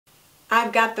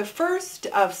I've got the first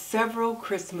of several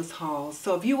Christmas hauls,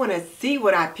 so if you want to see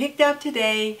what I picked up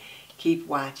today, keep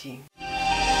watching.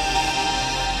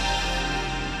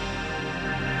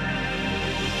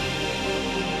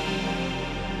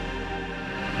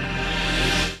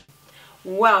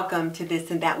 Welcome to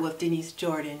This and That with Denise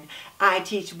Jordan. I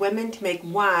teach women to make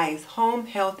wise home,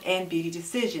 health, and beauty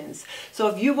decisions. So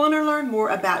if you want to learn more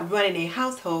about running a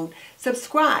household,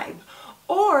 subscribe.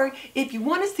 Or if you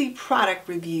want to see product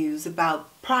reviews about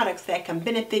products that can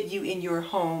benefit you in your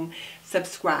home,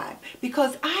 subscribe.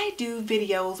 Because I do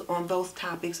videos on those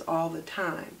topics all the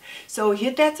time. So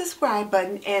hit that subscribe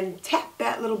button and tap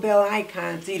that little bell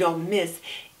icon so you don't miss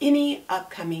any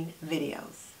upcoming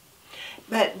videos.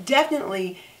 But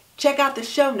definitely check out the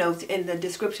show notes in the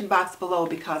description box below,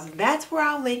 because that's where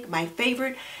I'll link my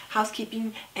favorite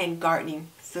housekeeping and gardening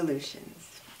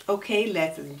solutions. Okay,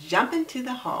 let's jump into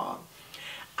the haul.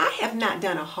 I have not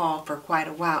done a haul for quite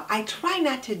a while. I try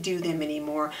not to do them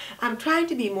anymore. I'm trying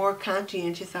to be more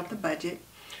conscientious of the budget.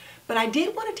 But I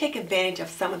did want to take advantage of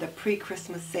some of the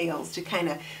pre-Christmas sales to kind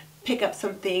of pick up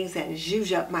some things and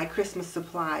zhuzh up my Christmas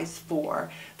supplies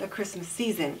for the Christmas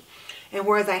season. And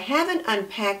whereas I haven't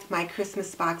unpacked my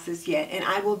Christmas boxes yet, and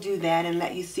I will do that and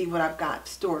let you see what I've got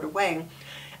stored away,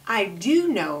 I do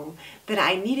know that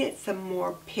I needed some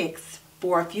more picks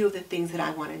for a few of the things that I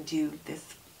want to do this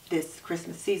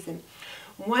Christmas season.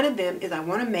 One of them is I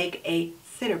want to make a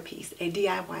centerpiece, a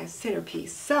DIY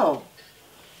centerpiece. So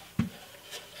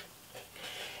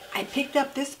I picked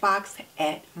up this box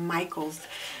at Michael's.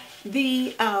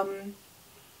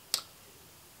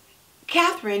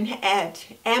 Catherine at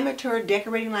Amateur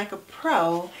Decorating Like a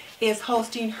Pro is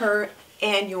hosting her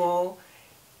annual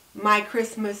My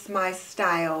Christmas, My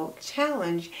Style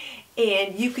challenge,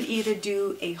 and you could either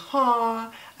do a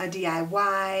haul, a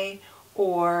DIY,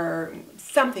 or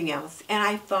something else. And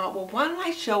I thought, well, why don't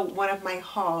I show one of my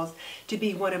hauls to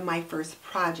be one of my first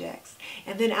projects,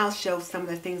 and then I'll show some of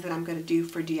the things that I'm going to do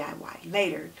for DIY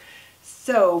later.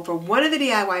 So for one of the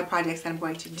DIY projects that I'm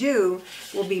going to do,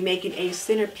 we'll be making a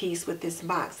centerpiece with this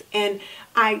box. And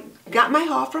I got my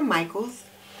haul from Michael's,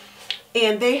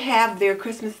 and they have their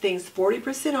Christmas things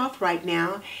 40% off right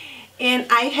now. And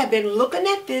I have been looking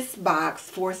at this box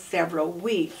for several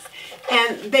weeks.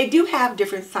 And they do have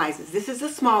different sizes. This is the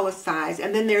smallest size,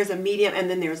 and then there's a medium, and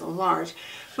then there's a large.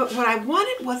 But what I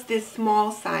wanted was this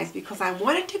small size because I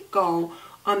wanted to go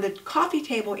on the coffee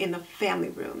table in the family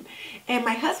room. And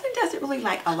my husband doesn't really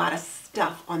like a lot of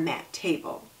stuff on that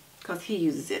table because he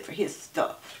uses it for his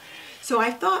stuff. So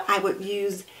I thought I would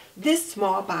use this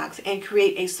small box and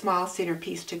create a small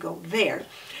centerpiece to go there.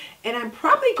 And I'm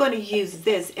probably going to use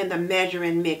this in the Measure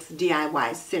and Mix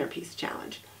DIY Centerpiece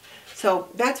Challenge. So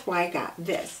that's why I got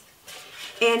this.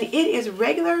 And it is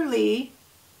regularly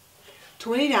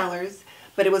 $20,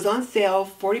 but it was on sale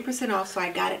 40% off, so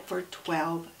I got it for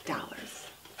 $12.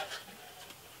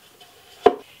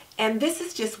 And this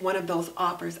is just one of those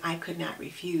offers I could not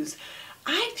refuse.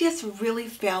 I just really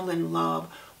fell in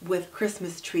love with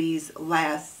Christmas trees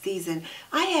last season.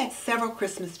 I had several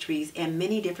Christmas trees in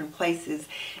many different places,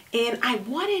 and I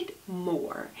wanted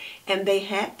more. And they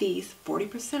had these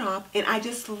 40% off, and I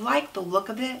just liked the look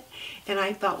of it. And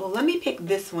I thought, well, let me pick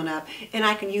this one up, and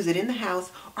I can use it in the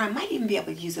house, or I might even be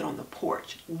able to use it on the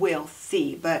porch. We'll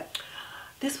see. But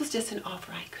this was just an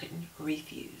offer I couldn't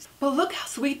refuse. Well, look how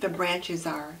sweet the branches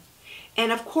are.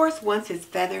 And of course, once it's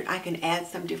feathered, I can add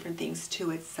some different things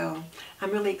to it. So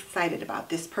I'm really excited about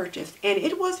this purchase. And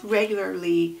it was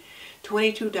regularly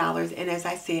 $22, and as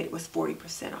I said, it was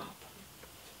 40% off.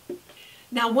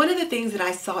 Now, one of the things that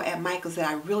I saw at Michael's that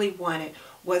I really wanted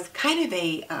was kind of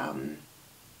a,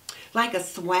 like a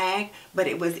swag, but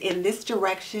it was in this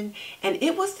direction, and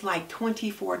it was like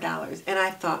 $24. And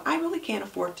I thought, I really can't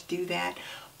afford to do that.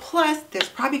 Plus, there's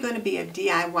probably going to be a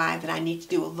DIY that I need to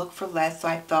do a look for less, so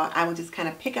I thought I would just kind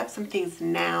of pick up some things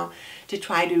now to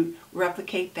try to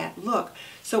replicate that look.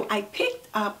 So I picked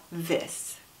up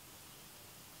this,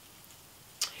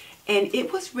 and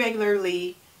it was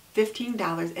regularly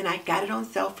 $15, and I got it on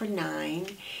sale for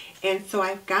 $9. And so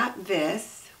I've got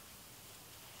this,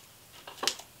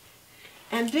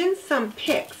 and then some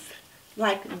picks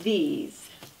like these.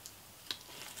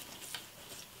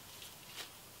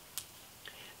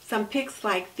 Some picks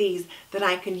like these that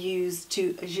I can use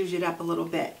to zhuzh it up a little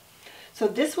bit. So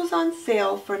this was on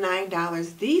sale for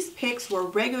 $9. These picks were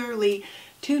regularly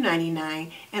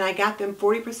 $2.99, and I got them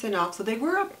 40% off, so they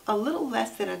were a little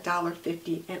less than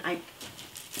 $1.50,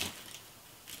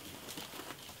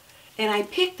 and I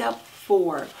picked up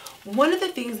 4. One of the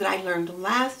things that I learned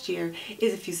last year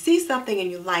is if you see something and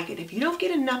you like it, if you don't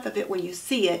get enough of it when you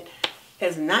see it,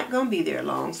 is not going to be there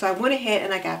long. So I went ahead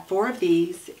and I got 4 of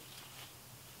these.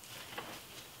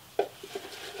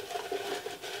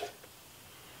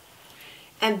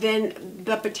 And then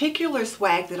the particular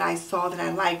swag that I saw that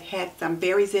I liked had some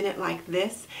berries in it like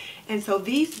this. And so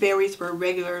these berries were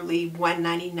regularly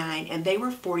 $1.99 and they were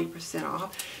 40%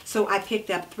 off. So I picked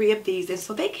up 3 of these, and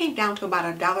so they came down to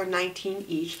about $1.19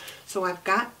 each. So I've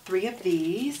got 3 of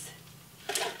these.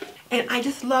 And I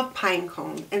just love pine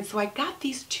cones. And so I got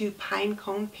these 2 pine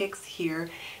cone picks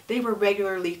here. They were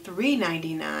regularly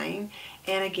 $3.99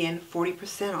 and again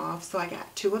 40% off. So I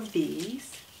got 2 of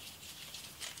these.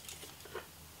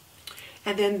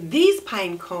 And then these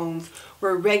pine cones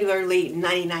were regularly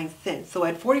 99 cents. So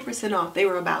at 40% off, they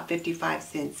were about 55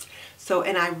 cents. So,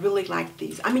 and I really like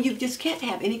these. I mean, you just can't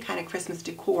have any kind of Christmas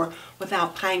decor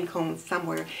without pine cones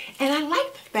somewhere. And I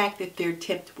like the fact that they're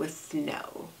tipped with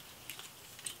snow.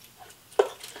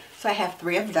 So I have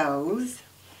 3 of those.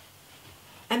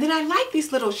 And then I like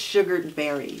these little sugared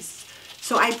berries.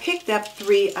 So I picked up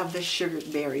 3 of the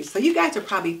sugared berries. So you guys are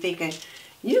probably thinking,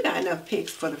 you got enough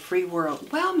picks for the free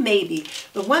world. Well, maybe.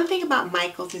 The one thing about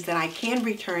Michael's is that I can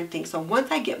return things. So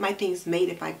once I get my things made,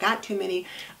 if I've got too many,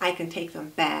 I can take them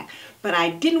back. But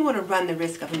I didn't want to run the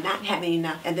risk of not having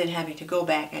enough and then having to go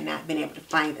back and not being able to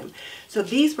find them. So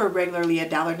these were regularly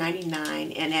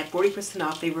 $1.99, and at 40%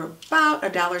 off, they were about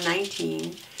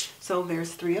 $1.19. So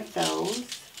there's 3 of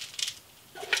those.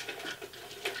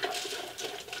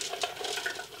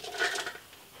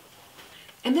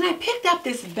 And then I picked up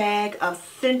this bag of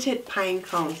scented pine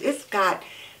cones. It's got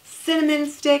cinnamon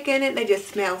stick in it. They just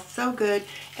smell so good.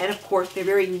 And of course, they're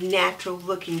very natural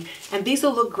looking. And these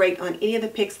will look great on any of the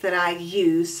picks that I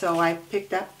use. So I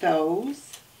picked up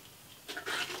those.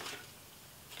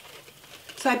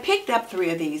 So I picked up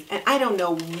 3 of these. And I don't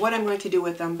know what I'm going to do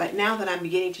with them. But now that I'm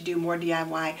beginning to do more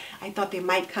DIY, I thought they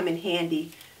might come in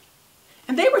handy.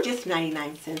 And they were just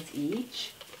 99 cents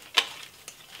each.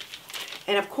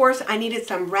 And of course, I needed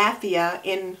some raffia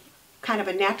in kind of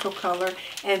a natural color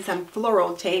and some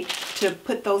floral tape to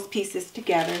put those pieces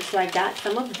together. So I got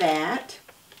some of that.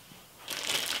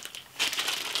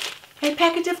 A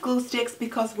package of glue sticks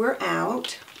because we're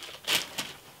out.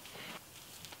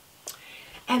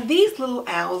 And these little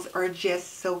owls are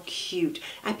just so cute.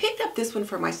 I picked up this one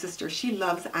for my sister. She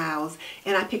loves owls.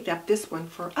 And I picked up this one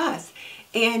for us.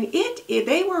 And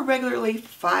they were regularly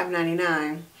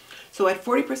 $5.99. So at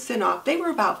 40% off, they were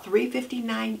about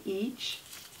 $3.59 each.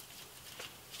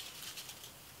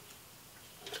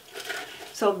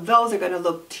 So those are going to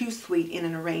look too sweet in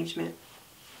an arrangement.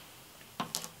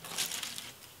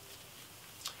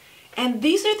 And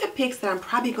these are the picks that I'm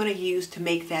probably going to use to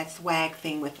make that swag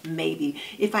thing with maybe.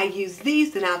 If I use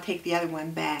these, then I'll take the other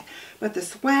one back. But the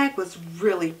swag was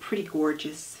really pretty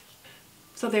gorgeous.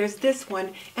 So there's this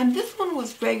one, and this one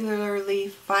was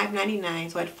regularly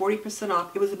 $5.99, so at 40%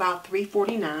 off, it was about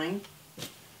 $3.49.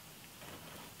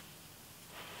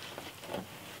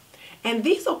 And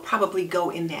these will probably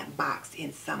go in that box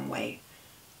in some way.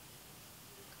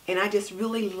 And I just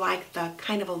really like the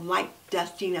kind of a light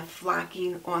dusting of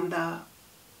flocking on the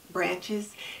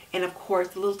branches. And of course,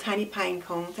 the little tiny pine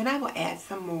cones, and I will add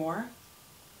some more.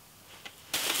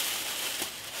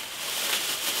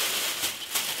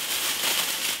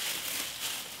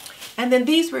 And then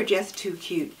these were just too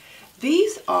cute.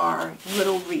 These are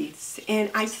little wreaths.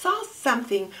 And I saw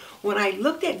something when I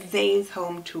looked at Zane's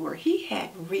home tour. He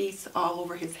had wreaths all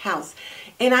over his house.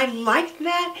 And I liked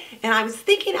that. And I was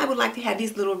thinking I would like to have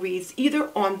these little wreaths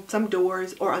either on some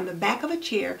doors or on the back of a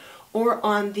chair or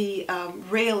on the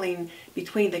railing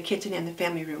between the kitchen and the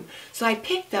family room. So I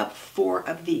picked up 4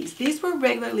 of these. These were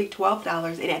regularly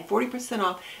 $12, and at 40%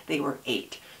 off, they were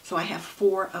 $8. So I have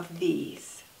 4 of these.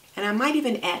 And I might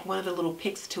even add one of the little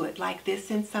picks to it like this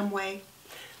in some way.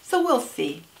 So we'll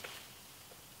see.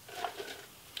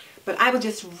 But I was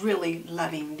just really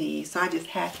loving these. So I just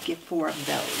had to get 4 of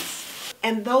those.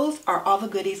 And those are all the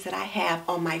goodies that I have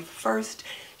on my first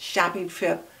shopping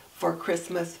trip for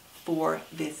Christmas for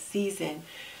this season.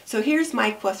 So here's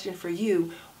my question for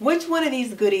you. Which one of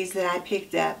these goodies that I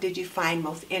picked up did you find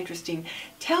most interesting?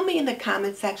 Tell me in the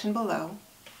comment section below.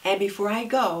 And before I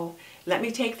go, let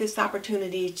me take this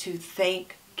opportunity to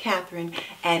thank Catherine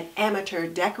at Amateur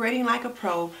Decorating Like a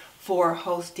Pro for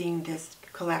hosting this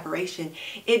collaboration.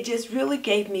 It just really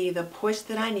gave me the push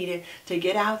that I needed to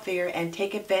get out there and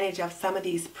take advantage of some of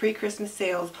these pre-Christmas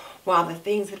sales while the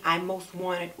things that I most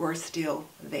wanted were still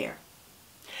there.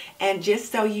 And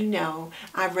just so you know,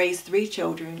 I've raised 3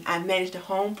 children. I've managed a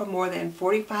home for more than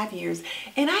 45 years,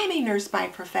 and I am a nurse by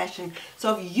profession.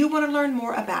 So if you want to learn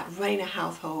more about running a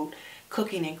household,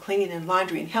 cooking and cleaning and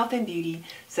laundry and health and beauty,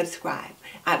 subscribe.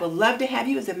 I would love to have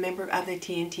you as a member of the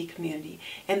TNT community.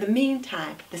 In the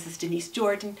meantime, this is Denise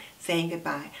Jordan saying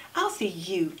goodbye. I'll see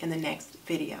you in the next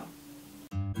video.